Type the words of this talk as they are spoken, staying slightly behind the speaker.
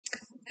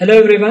Hello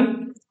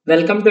everyone,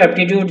 welcome to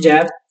Aptitude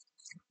Jab.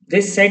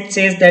 This set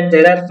says that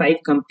there are five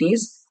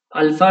companies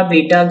Alpha,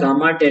 Beta,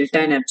 Gamma, Delta,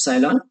 and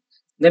Epsilon.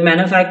 They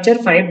manufacture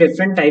five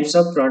different types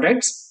of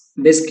products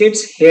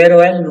biscuits, hair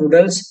oil,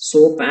 noodles,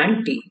 soap,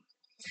 and tea.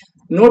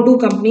 No two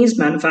companies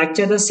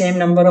manufacture the same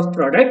number of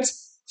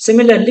products.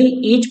 Similarly,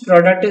 each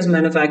product is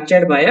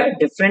manufactured by a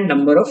different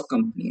number of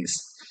companies.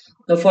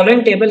 The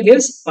following table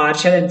gives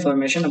partial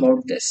information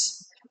about this.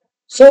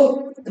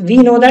 So we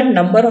know that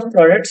number of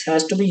products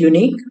has to be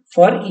unique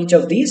for each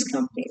of these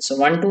companies. So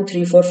 1, 2,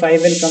 3, 4,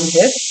 5 will come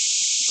here.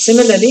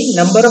 Similarly,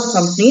 number of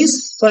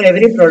companies for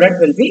every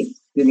product will be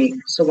unique.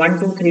 So 1,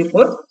 2, 3,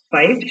 4,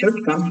 5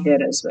 should come here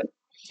as well.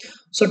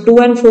 So 2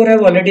 and 4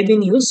 have already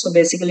been used. So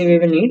basically we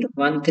will need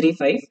 1, 3,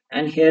 5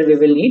 and here we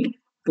will need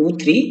 2,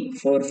 3,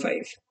 4, 5.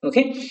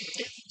 Okay.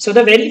 So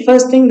the very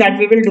first thing that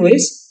we will do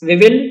is we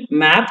will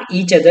map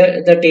each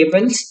other, the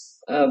tables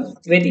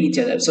with each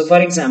other. So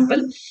for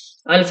example,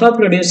 Alpha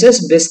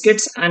produces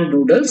biscuits and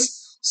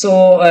noodles.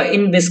 So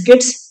in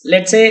biscuits,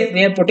 let's say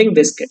we are putting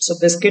biscuits. So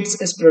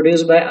biscuits is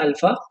produced by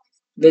Alpha.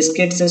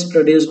 Biscuits is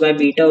produced by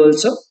Beta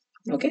also.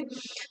 Okay.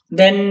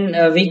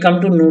 Then we come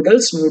to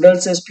noodles.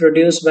 Noodles is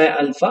produced by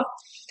Alpha.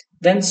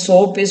 Then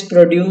soap is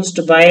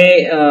produced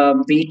by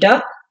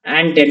Beta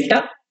and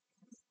Delta.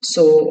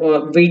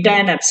 So Beta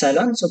and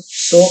Epsilon. So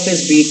soap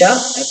is Beta,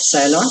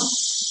 Epsilon.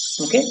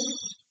 Okay.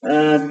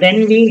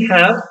 Then we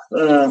have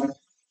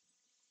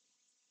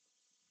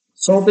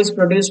soap is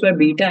produced by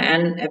Beta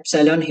and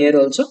Epsilon here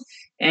also.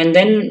 And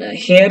then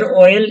hair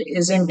oil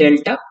is in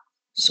Delta.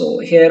 So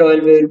hair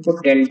oil we will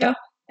put Delta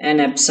and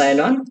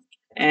Epsilon.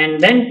 And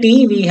then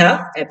tea we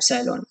have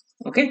Epsilon.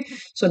 Okay.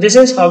 So this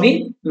is how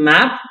we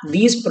map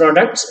these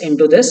products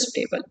into this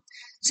table.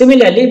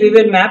 Similarly, we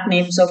will map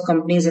names of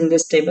companies in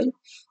this table.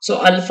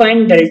 So Alpha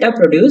and Delta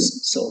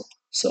produce soap.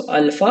 So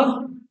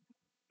Alpha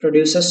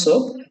produces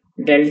soap.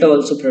 Delta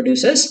also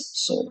produces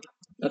soap.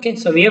 Okay.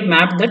 So we have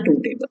mapped the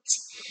two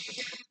tables.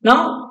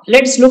 Now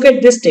let's look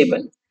at this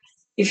table.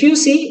 If you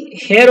see,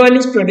 hair oil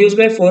is produced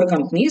by four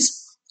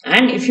companies,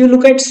 and if you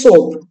look at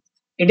soap,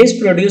 it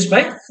is produced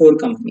by four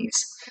companies.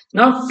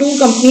 Now two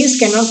companies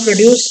cannot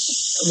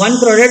produce, one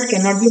product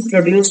cannot be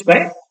produced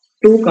by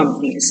two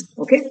companies.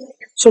 Okay.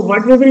 So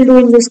what we will do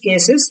in this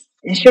case is,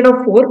 instead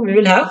of four, we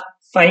will have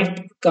five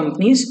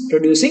companies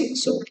producing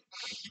soap.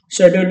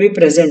 So it will be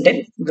present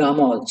in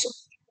Gamma also.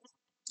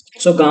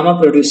 So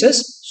Gamma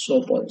produces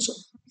soap also.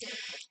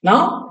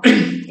 Now,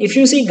 if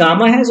you see,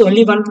 Gamma has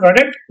only one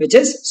product, which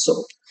is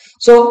soap.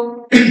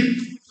 So,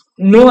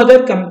 no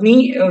other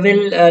company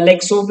will,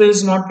 like soap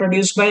is not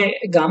produced by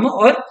Gamma,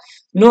 or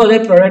no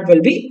other product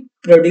will be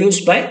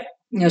produced by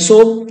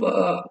soap.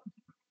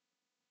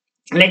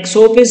 Like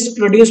soap is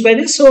produced by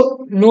this,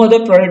 so no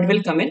other product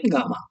will come in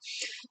Gamma.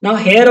 Now,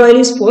 hair oil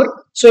is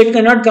 4, so it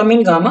cannot come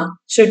in Gamma,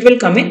 so it will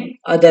come in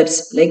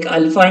others, like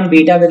Alpha and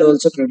Beta will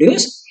also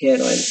produce hair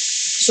oil.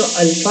 So,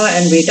 Alpha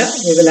and Beta,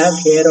 we will have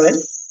hair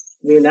oil,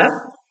 we will have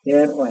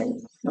hair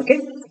oil. Okay.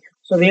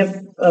 So, we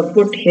have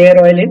put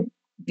hair oil in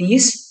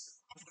these,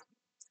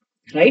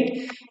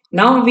 right?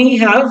 Now, we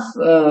have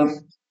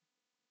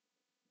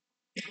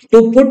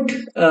to put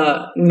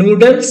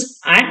noodles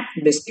and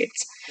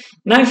biscuits.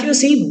 Now, if you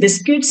see,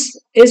 biscuits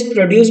is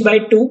produced by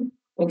 2.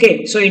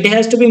 Okay. So, it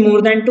has to be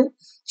more than 2.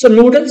 So,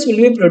 noodles will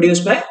be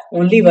produced by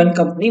only one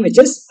company, which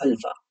is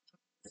Alpha.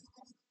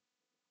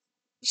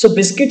 So,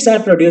 biscuits are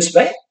produced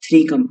by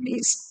 3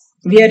 companies.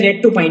 We are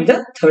yet to find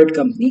the third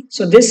company.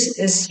 So, this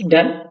is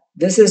done.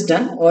 This is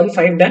done. All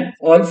 5 done.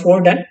 All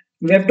 4 done.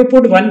 We have to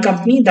put one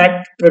company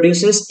that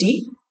produces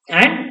tea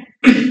and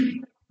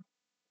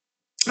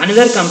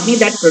another company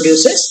that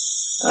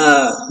produces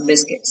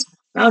biscuits.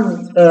 Now,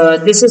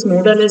 this is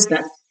noodle is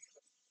done.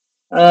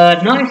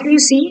 Now, if you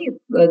see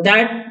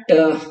that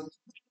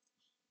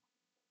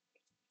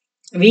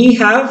we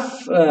have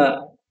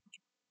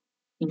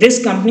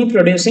this company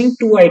producing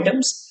 2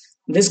 items.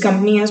 This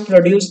company has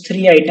produced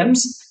 3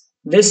 items.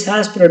 This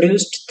has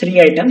produced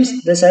 3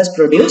 items. This has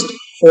produced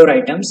 4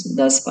 items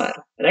thus far.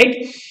 Right?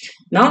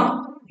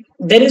 Now,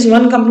 there is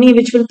one company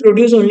which will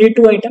produce only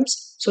 2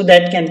 items. So,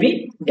 that can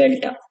be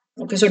Delta.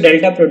 Okay, so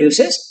Delta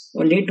produces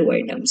only 2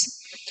 items.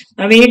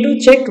 Now, we need to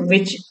check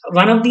which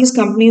one of these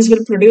companies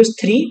will produce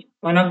 3.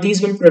 One of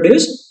these will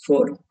produce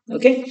 4.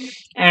 Okay,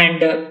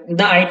 and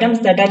the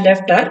items that are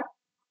left are,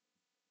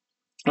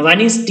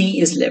 one is tea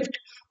is left,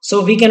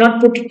 so we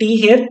cannot put tea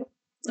here.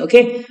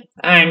 Okay,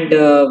 and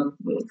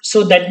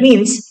so that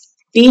means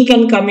tea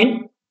can come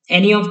in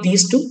any of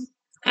these two.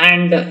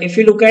 And if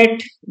you look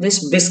at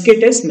this,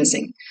 biscuit is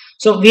missing,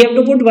 so we have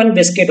to put one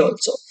biscuit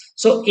also.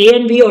 So A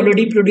and B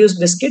already produce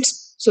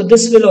biscuits, so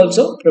this will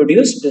also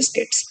produce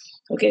biscuits.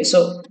 Okay,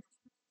 so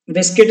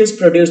biscuit is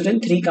produced in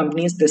 3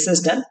 companies. This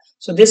is done.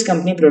 So this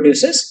company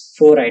produces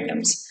 4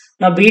 items.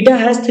 Now Beta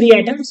has 3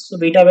 items. So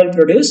Beta will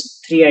produce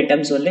 3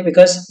 items only,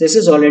 because this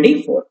is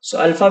already 4. So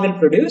Alpha will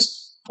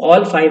produce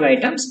all 5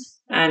 items,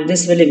 and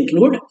this will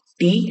include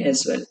T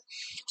as well.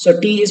 So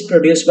T is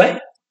produced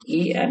by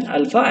E and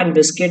Alpha, and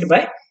biscuit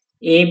by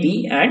A,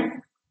 B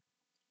and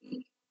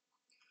E.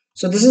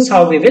 So this is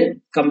how we will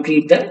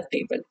complete the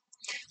table.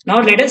 Now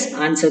let us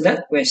answer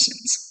the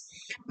questions.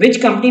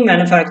 Which company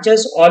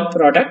manufactures all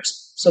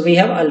products? So we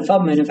have Alpha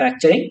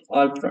manufacturing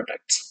all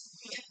products.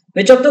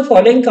 Which of the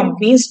following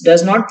companies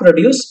does not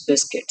produce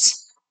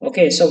biscuits?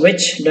 Okay, so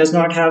which does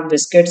not have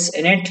biscuits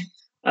in it?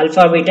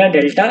 Alpha, beta,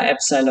 delta,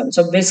 epsilon.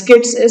 So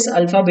biscuits is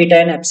alpha, beta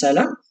and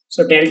epsilon.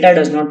 So delta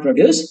does not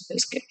produce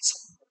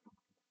biscuits.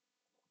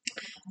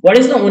 What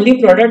is the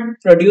only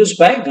product produced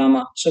by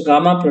gamma? So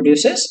gamma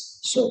produces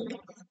soap.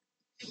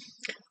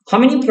 How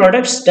many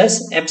products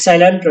does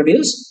epsilon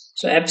produce?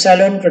 So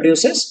epsilon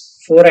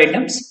produces 4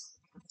 items.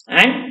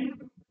 And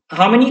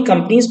how many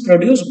companies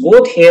produce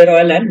both hair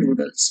oil and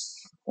noodles?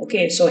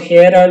 Okay, so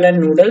hair oil and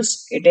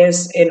noodles, it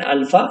is in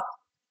alpha.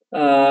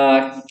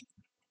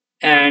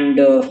 And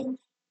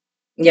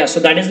yeah, so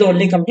that is the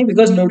only company,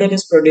 because noodle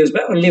is produced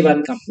by only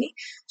one company.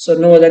 So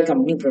no other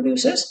company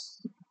produces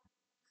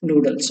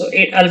noodles. So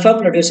alpha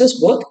produces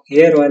both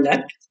hair oil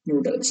and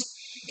noodles.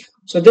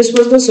 So this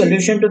was the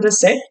solution to the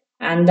set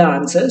and the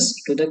answers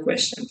to the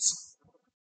questions.